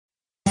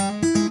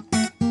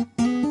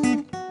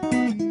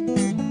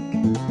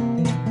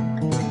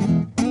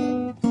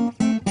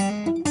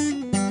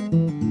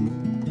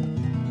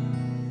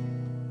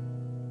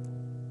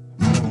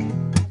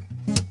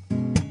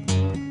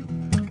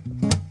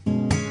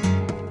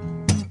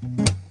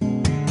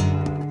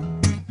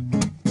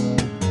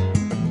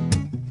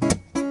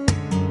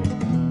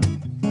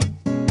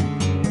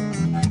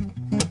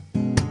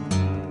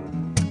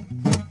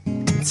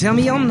Tell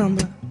me your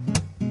number,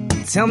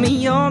 tell me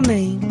your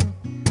name,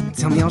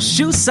 tell me your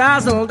shoe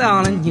size, little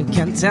darling. You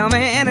can tell me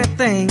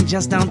anything,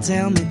 just don't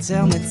tell me.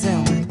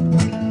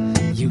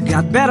 You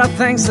got better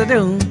things to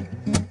do.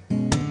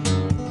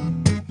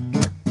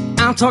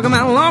 I'm talking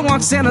about long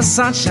walks in the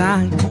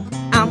sunshine.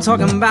 I'm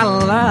talking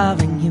about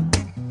loving you.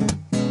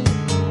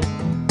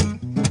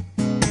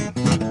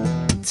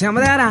 Tell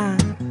me that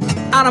I'm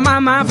out of my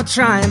mind for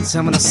trying.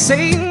 Tell me to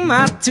save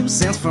my 2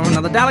 cents for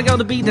another dollar go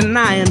to be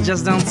denying.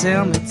 Just don't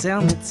tell me.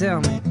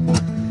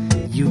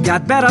 You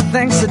got better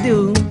things to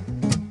do.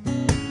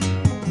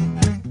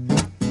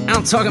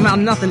 I'm talking about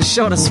nothing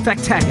short of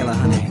spectacular,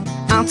 honey.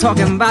 I'm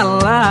talking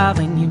about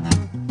loving you.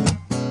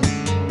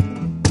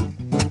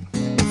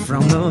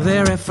 From the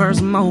very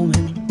first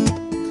moment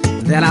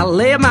that I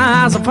laid my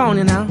eyes upon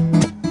you now,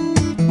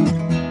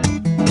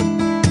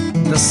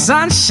 the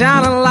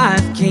sunshine of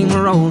life came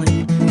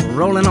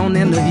rolling on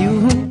into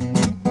view.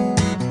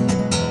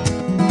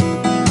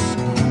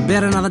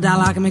 Bet another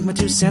dollar I can make my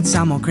 2 cents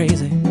sound more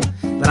crazy,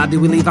 but I do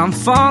believe I'm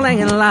falling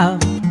in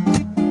love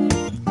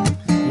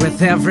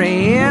with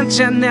every inch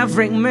and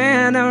every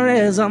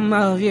mannerism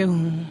of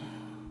you.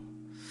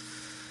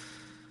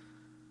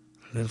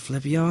 Little flip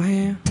of your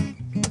hair,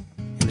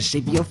 and the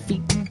shape of your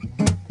feet,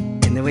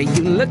 and the way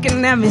you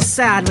looking at me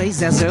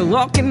sideways as we're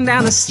walking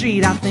down the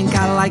street. I think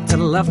I like to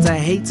love to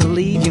hate to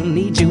leave you,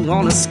 need you,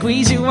 wanna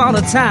squeeze you all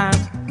the time.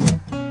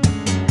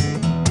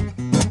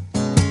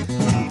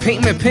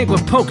 Paint me pink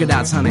with polka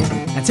dots, honey,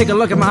 and take a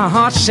look at my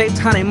heart-shaped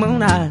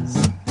honeymoon eyes.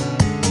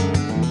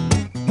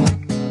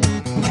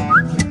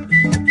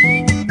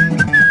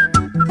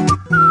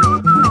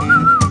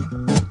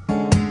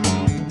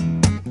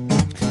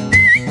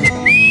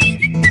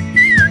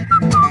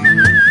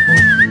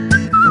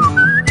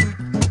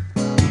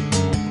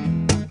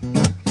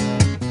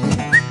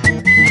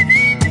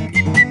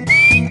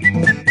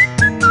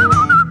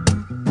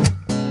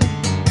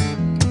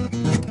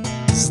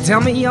 Tell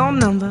me your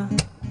number,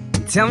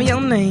 tell me your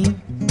name,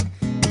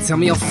 tell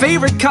me your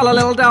favorite color,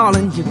 little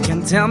darling. You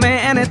can tell me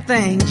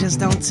anything, just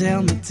don't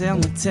tell me.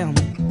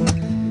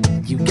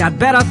 You got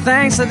better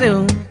things to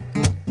do.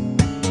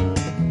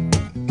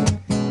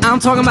 I'm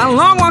talking about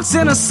long walks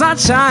in the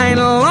sunshine,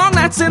 long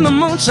nights in the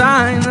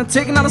moonshine,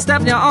 take another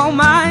step in your own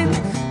mind.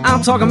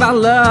 I'm talking about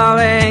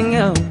loving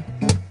you.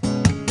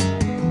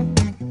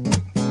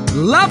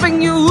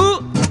 Loving you.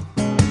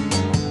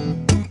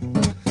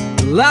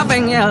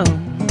 Loving you.